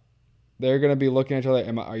fraud. They're going to be looking at each other.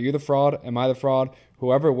 Are you the fraud? Am I the fraud?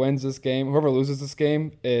 Whoever loses this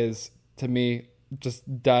game is, to me,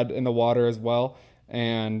 just dead in the water as well.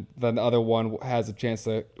 And then the other one has a chance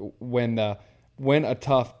to win a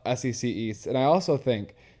tough SEC East. And I also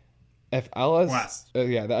think if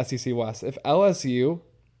the SEC West. If LSU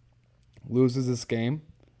loses this game,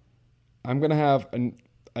 I'm going to have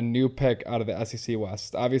a new pick out of the SEC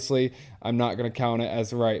West. Obviously, I'm not going to count it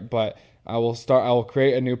as right, but I will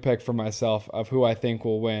create a new pick for myself of who I think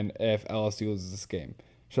will win if LSU loses this game.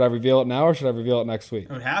 Should I reveal it now or should I reveal it next week?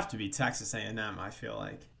 It would have to be Texas A&M, I feel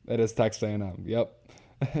like. It is Texas A&M. Yep.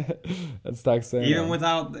 It's Texas A&M. Even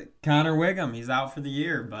without Connor Wiggum, he's out for the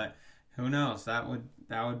year, but who knows? That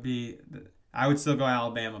would be I would still go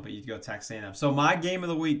Alabama, but you'd go Texas A&M. So my game of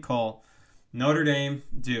the week, Cole, Notre Dame,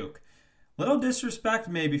 Duke. Little disrespect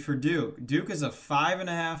maybe for Duke. Duke is a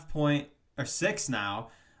 5.5 point or 6 now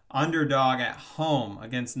underdog at home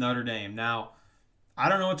against Notre Dame. Now, I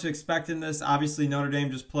don't know what to expect in this. Obviously, Notre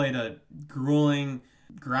Dame just played a grueling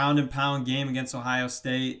ground and pound game against Ohio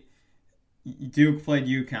State. Duke played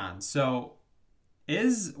UConn. So,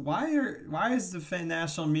 why is the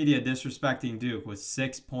national media disrespecting Duke with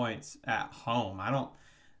 6 points at home?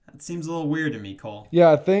 That seems a little weird to me, Cole.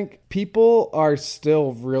 Yeah, I think people are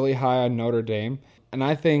still really high on Notre Dame, and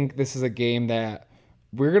I think this is a game that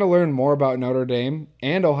we're going to learn more about Notre Dame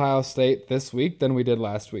and Ohio State this week than we did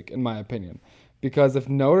last week, in my opinion. Because if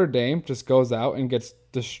Notre Dame just goes out and gets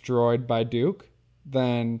destroyed by Duke,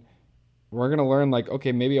 then we're going to learn,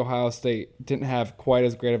 okay, maybe Ohio State didn't have quite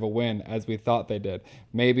as great of a win as we thought they did.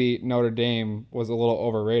 Maybe Notre Dame was a little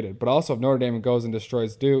overrated. But also, if Notre Dame goes and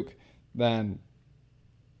destroys Duke, then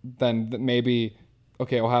maybe,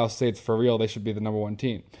 okay, Ohio State's for real. They should be the number one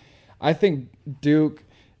team. I think Duke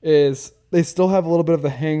they still have a little bit of the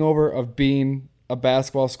hangover of being a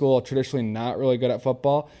basketball school, traditionally not really good at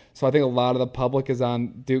football. So I think a lot of the public is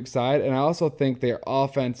on Duke's side. And I also think their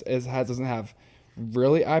offense doesn't have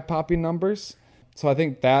really eye-popping numbers. So I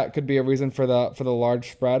think that could be a reason for the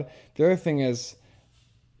large spread. The other thing is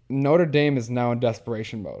Notre Dame is now in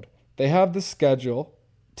desperation mode. They have the schedule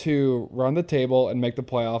to run the table and make the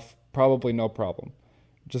playoff, probably no problem.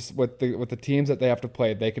 Just with the teams that they have to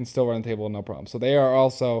play, they can still run the table no problem. So they are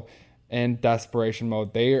also in desperation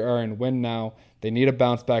mode. They are in win now. They need a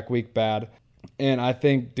bounce back week bad. And I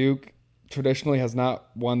think Duke traditionally has not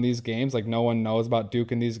won these games. No one knows about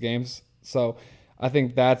Duke in these games. So I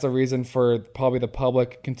think that's a reason for probably the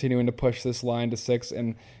public continuing to push this line to 6.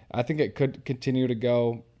 And I think it could continue to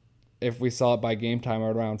go if we saw it by game time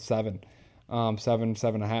around 7,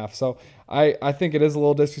 7.5. So I think it is a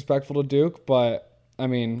little disrespectful to Duke, but I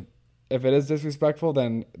mean, if it is disrespectful,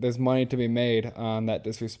 then there's money to be made on that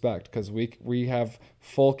disrespect, because we have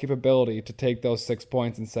full capability to take those 6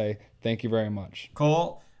 points and say thank you very much.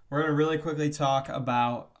 Cole, we're going to really quickly talk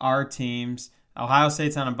about our teams. Ohio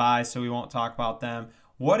State's on a bye, so we won't talk about them.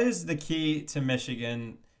 What is the key to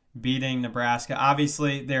Michigan beating Nebraska?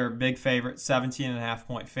 Obviously, they're a big favorite,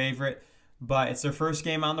 17.5-point favorite, but it's their first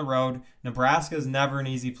game on the road. Nebraska is never an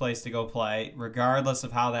easy place to go play, regardless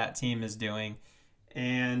of how that team is doing.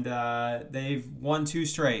 And they've won 2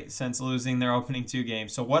 straight since losing their opening 2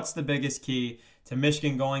 games. So what's the biggest key to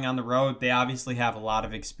Michigan going on the road? They obviously have a lot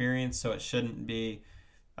of experience, so it shouldn't be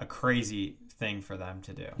a crazy thing for them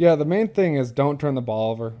to do. Yeah, the main thing is don't turn the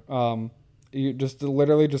ball over. You just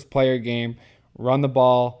literally just play your game, run the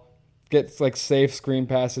ball, get like safe screen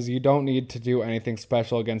passes. You don't need to do anything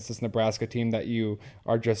special against this Nebraska team that you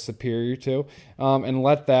are just superior to. And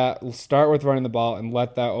let that start with running the ball and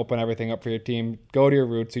let that open everything up for your team. Go to your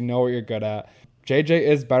roots. You know what you're good at. JJ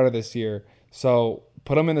is better this year, so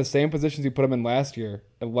put him in the same positions you put him in last year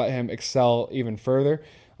and let him excel even further.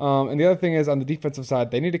 And the other thing is, on the defensive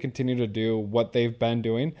side, they need to continue to do what they've been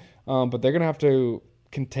doing, but they're going to have to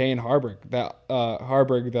contain Harburg,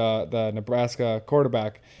 the Nebraska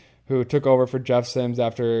quarterback who took over for Jeff Sims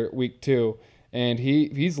after week 2. And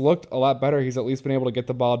he's looked a lot better. He's at least been able to get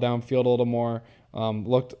the ball downfield a little more,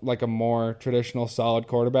 looked like a more traditional, solid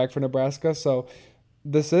quarterback for Nebraska. So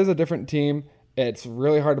this is a different team. It's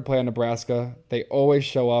really hard to play on Nebraska. They always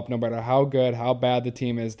show up no matter how good, how bad the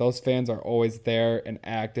team is. Those fans are always there and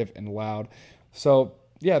active and loud. So,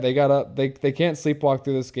 yeah, they can't sleepwalk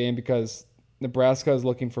through this game because Nebraska is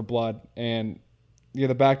looking for blood, and you're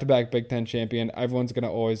the back-to-back Big Ten champion. Everyone's going to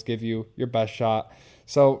always give you your best shot.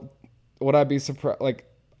 So would I be surprised? Like,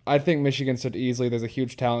 I think Michigan stood easily. There's a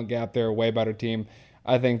huge talent gap. They're a way better team.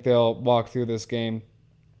 I think they'll walk through this game,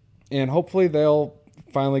 and hopefully they'll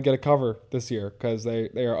finally get a cover this year, because they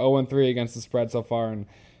are 0-3 against the spread so far.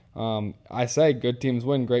 And I say good teams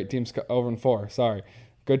win, great teams 0-4. Sorry,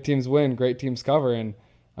 good teams win, great teams cover. And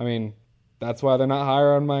I mean, that's why they're not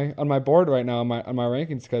higher on my board right now on my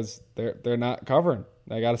rankings, because they're not covering.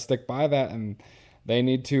 They got to stick by that, and they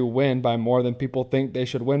need to win by more than people think they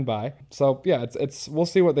should win by. So yeah, it's we'll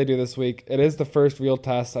see what they do this week. It is the first real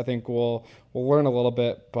test. I think we'll learn a little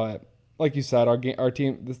bit, but like you said, our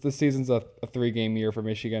team this season's a 3-game year for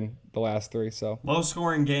Michigan, the last 3. So low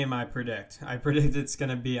scoring game. I predict it's going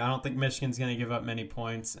to be. I don't think Michigan's going to give up many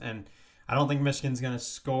points, and I don't think Michigan's going to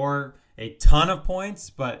score a ton of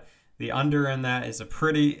points, but the under in that is a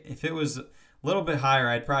pretty, if it was a little bit higher,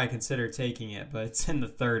 I'd probably consider taking it, but it's in the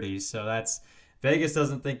 30s. So Vegas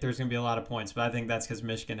doesn't think there's going to be a lot of points, but I think that's because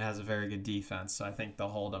Michigan has a very good defense. So I think they'll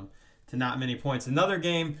hold them to not many points. Another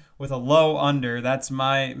game with a low under, that's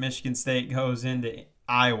my Michigan State goes into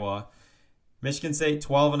Iowa. Michigan State,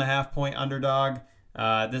 12.5-point underdog.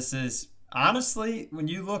 This is, honestly, when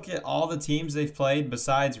you look at all the teams they've played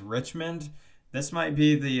besides Richmond, this might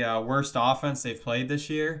be the worst offense they've played this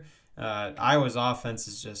year. Iowa's offense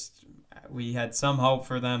is just, we had some hope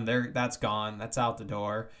for them. That's gone. That's out the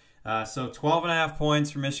door. So 12.5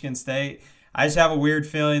 points for Michigan State. I just have a weird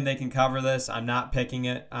feeling they can cover this. I'm not picking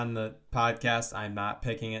it on the podcast. I'm not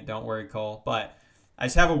picking it. Don't worry, Cole. But I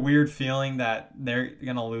just have a weird feeling that they're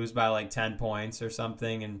going to lose by like 10 points or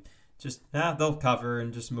something, and just they'll cover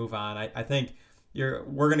and just move on. I think we're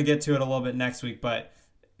going to get to it a little bit next week, but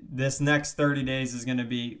this next 30 days is going to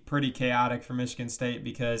be pretty chaotic for Michigan State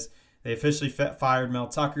because they officially fired Mel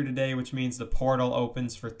Tucker today, which means the portal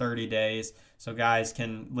opens for 30 days, so guys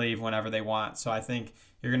can leave whenever they want. So I think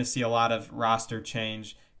you're going to see a lot of roster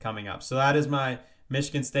change coming up. So that is my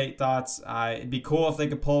Michigan State thoughts. It'd be cool if they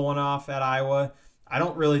could pull one off at Iowa. I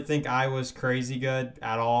don't really think Iowa's crazy good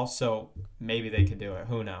at all, so maybe they could do it.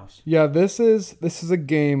 Who knows? Yeah, this is a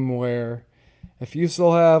game where if you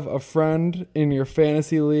still have a friend in your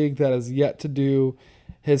fantasy league that has yet to do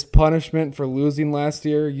his punishment for losing last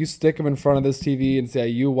year, you stick him in front of this TV and say,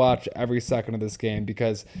 you watch every second of this game,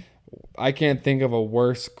 because I can't think of a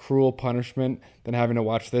worse cruel punishment than having to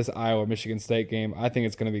watch this Iowa-Michigan State game. I think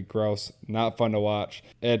it's going to be gross, not fun to watch.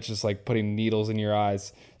 It's just like putting needles in your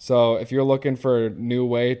eyes. So if you're looking for a new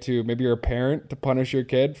way to, maybe you're a parent, to punish your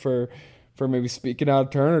kid for maybe speaking out of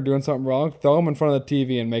turn or doing something wrong, throw them in front of the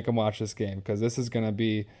TV and make them watch this game, because this is going to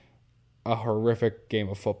be a horrific game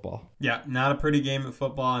of football. Yeah, not a pretty game of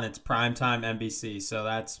football, and it's primetime NBC, so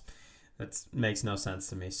that makes no sense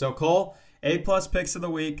to me. So Cole, A+ picks of the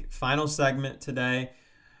week, final segment today.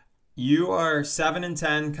 You are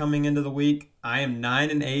 7-10 coming into the week. I am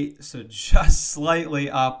 9-8, so just slightly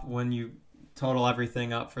up when you total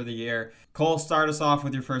everything up for the year. Cole, start us off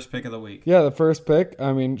with your first pick of the week. Yeah, the first pick,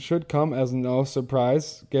 should come as no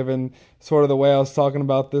surprise, given sort of the way I was talking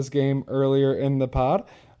about this game earlier in the pod.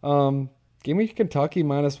 Give me Kentucky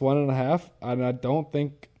 -1.5, and I don't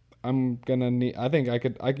think I'm gonna need. I think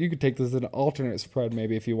you could take this as an alternate spread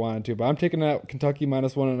maybe if you wanted to, but I'm taking out Kentucky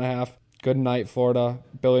 -1.5. Good night, Florida.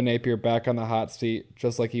 Billy Napier back on the hot seat,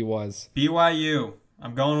 just like he was. BYU.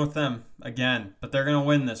 I'm going with them again, but they're gonna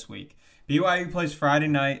win this week. BYU plays Friday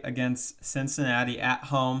night against Cincinnati at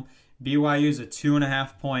home. BYU is a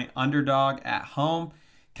 2.5-point underdog at home.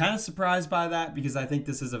 Kind of surprised by that because I think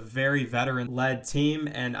this is a very veteran-led team,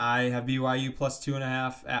 and I have BYU plus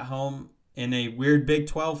 2.5 at home in a weird Big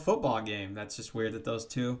 12 football game. That's just weird that those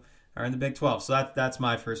two are in the Big 12. So that's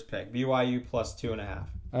my first pick. BYU plus 2.5.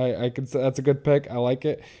 I could say that's a good pick. I like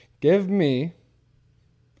it. Give me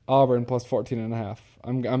Auburn plus 14.5.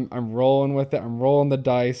 I'm rolling with it. I'm rolling the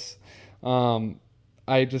dice.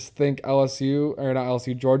 I just think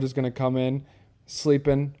Georgia's going to come in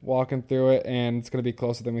sleeping, walking through it, and it's going to be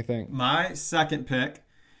closer than we think. My second pick,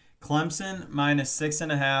 Clemson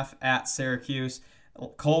 -6.5 at Syracuse.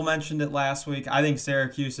 Cole mentioned it last week. I think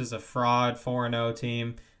Syracuse is a fraud 4-0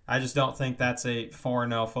 team. I just don't think that's a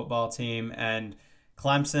 4-0 football team, and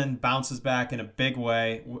Clemson bounces back in a big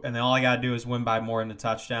way, and then all I got to do is win by more than a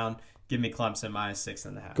touchdown. Give me Clemson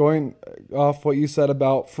 -6.5. Going off what you said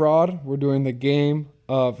about fraud, we're doing the game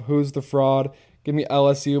of who's the fraud. Give me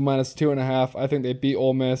LSU -2.5. I think they beat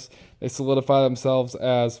Ole Miss. They solidify themselves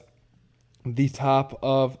as the top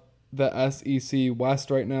of the SEC West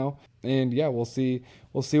right now. And yeah, we'll see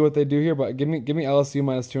what they do here. But give me LSU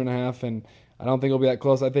 -2.5, and I don't think it'll be that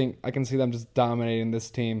close. I think I can see them just dominating this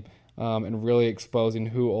team. And really exposing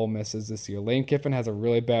who Ole Miss is this year. Lane Kiffin has a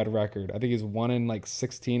really bad record. I think he's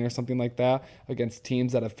 1-16 or something like that against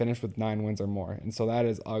teams that have finished with 9 wins or more. And so that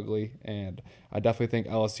is ugly, and I definitely think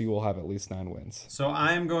LSU will have at least 9 wins. So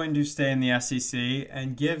I am going to stay in the SEC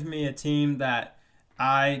and give me a team that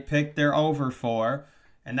I picked their over for,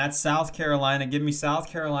 and that's South Carolina. Give me South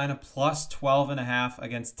Carolina plus 12.5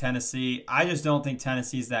 against Tennessee. I just don't think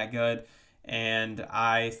Tennessee's that good. And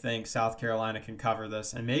I think South Carolina can cover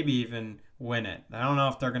this and maybe even win it. I don't know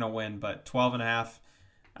if they're going to win, but 12.5,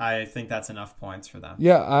 I think that's enough points for them.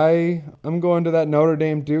 Yeah, I'm going to that Notre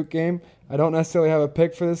Dame-Duke game. I don't necessarily have a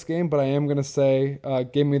pick for this game, but I am going to say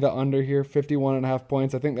give me the under here, 51.5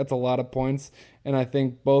 points. I think that's a lot of points, and I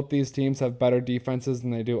think both these teams have better defenses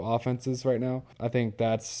than they do offenses right now. I think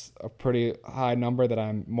that's a pretty high number that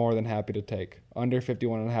I'm more than happy to take. Under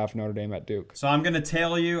 51.5 Notre Dame at Duke. So I'm going to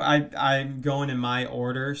tail you. I'm going in my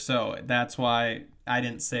order, so that's why I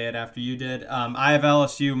didn't say it after you did. I have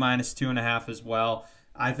LSU -2.5 as well.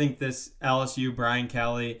 I think this LSU, Brian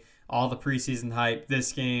Kelly, all the preseason hype,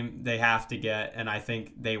 this game they have to get, and I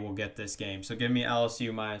think they will get this game. So give me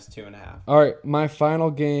LSU -2.5. All right, my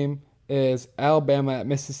final game is Alabama at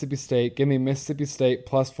Mississippi State. Give me Mississippi State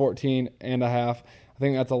plus 14.5. I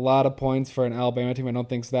think that's a lot of points for an Alabama team. I don't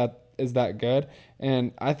think that is that good.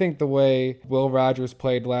 And I think the way Will Rogers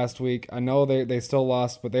played last week, I know they still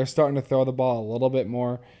lost, but they're starting to throw the ball a little bit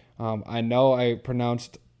more. I know I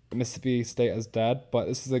pronounced Mississippi State as dead, but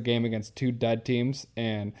this is a game against 2 dead teams,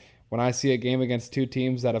 and when I see a game against 2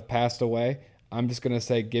 teams that have passed away, I'm just going to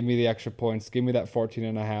say give me the extra points, give me that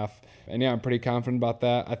 14.5. And yeah, I'm pretty confident about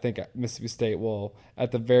that. I think Mississippi State will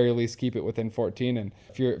at the very least keep it within 14, and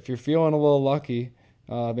if you're feeling a little lucky,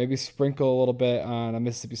 maybe sprinkle a little bit on a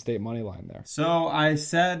Mississippi State money line there. So I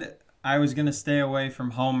said I was going to stay away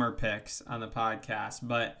from homer picks on the podcast,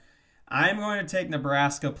 but I'm going to take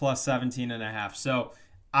Nebraska plus 17.5. So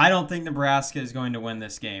I don't think Nebraska is going to win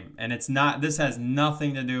this game. And this has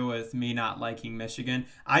nothing to do with me not liking Michigan.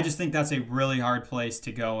 I just think that's a really hard place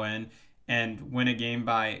to go in and win a game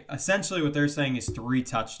by essentially what they're saying is 3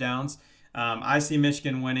 touchdowns. I see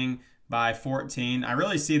Michigan winning by 14. I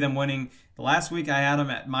really see them winning. The last week I had them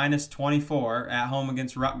at -24 at home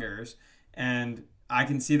against Rutgers, and I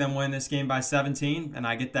can see them win this game by 17, and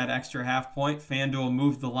I get that extra half point. FanDuel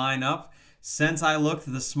moved the line up since I looked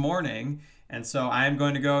this morning, and so I am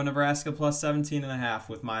going to go Nebraska plus 17.5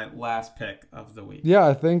 with my last pick of the week. Yeah,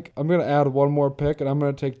 I think I'm going to add one more pick, and I'm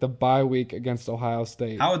going to take the bye week against Ohio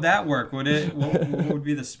State. How would that work? What would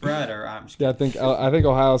be the spread? Or I'm just yeah, I think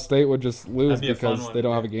Ohio State would just lose because they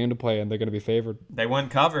don't have a game to play and they're going to be favored. They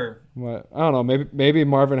wouldn't cover. What? I don't know. Maybe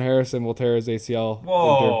Marvin Harrison will tear his ACL.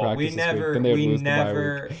 Whoa, in practice we never.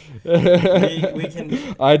 We can.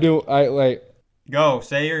 Go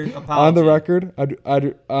say your apology.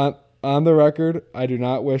 On the record, I do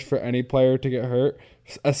not wish for any player to get hurt,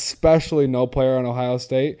 especially no player on Ohio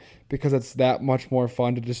State, because it's that much more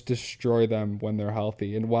fun to just destroy them when they're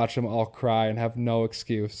healthy and watch them all cry and have no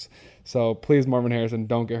excuse. So please, Marvin Harrison,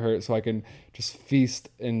 don't get hurt so I can just feast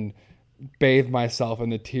and bathe myself in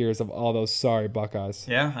the tears of all those sorry Buckeyes.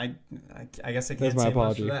 Yeah, I guess I can't say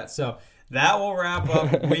much for that. So that will wrap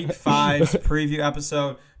up Week 5's preview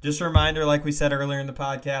episode. Just a reminder, like we said earlier in the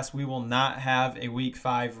podcast, we will not have a Week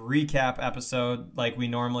 5 recap episode like we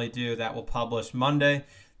normally do. That will publish Monday.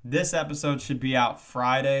 This episode should be out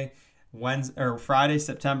Friday,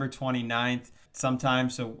 September 29th sometime.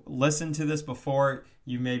 So listen to this before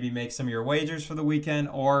you maybe make some of your wagers for the weekend,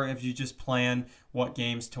 or if you just plan what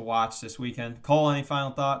games to watch this weekend. Cole, any final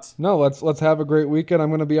thoughts? No, let's have a great weekend. I'm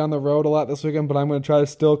going to be on the road a lot this weekend, but I'm going to try to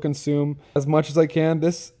still consume as much as I can.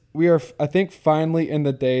 We are, I think, finally in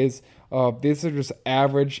the days of these are just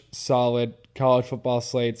average, solid college football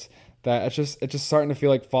slates that it's just starting to feel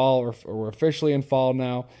like fall, or we're officially in fall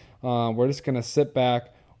now. We're just going to sit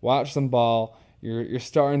back, watch some ball. You're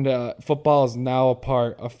starting to, football is now a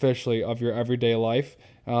part officially of your everyday life.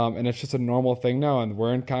 And it's just a normal thing now. And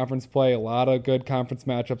we're in conference play, a lot of good conference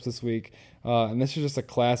matchups this week. And this is just a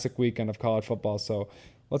classic weekend of college football. So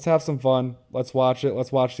let's have some fun. Let's watch it.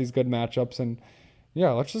 Let's watch these good matchups. And yeah,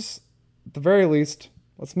 let's just, at the very least,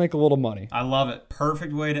 let's make a little money. I love it.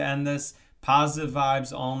 Perfect way to end this. Positive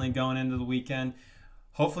vibes only going into the weekend.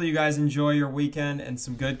 Hopefully you guys enjoy your weekend and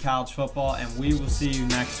some good college football, and we will see you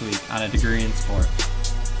next week on A Degree in Sport.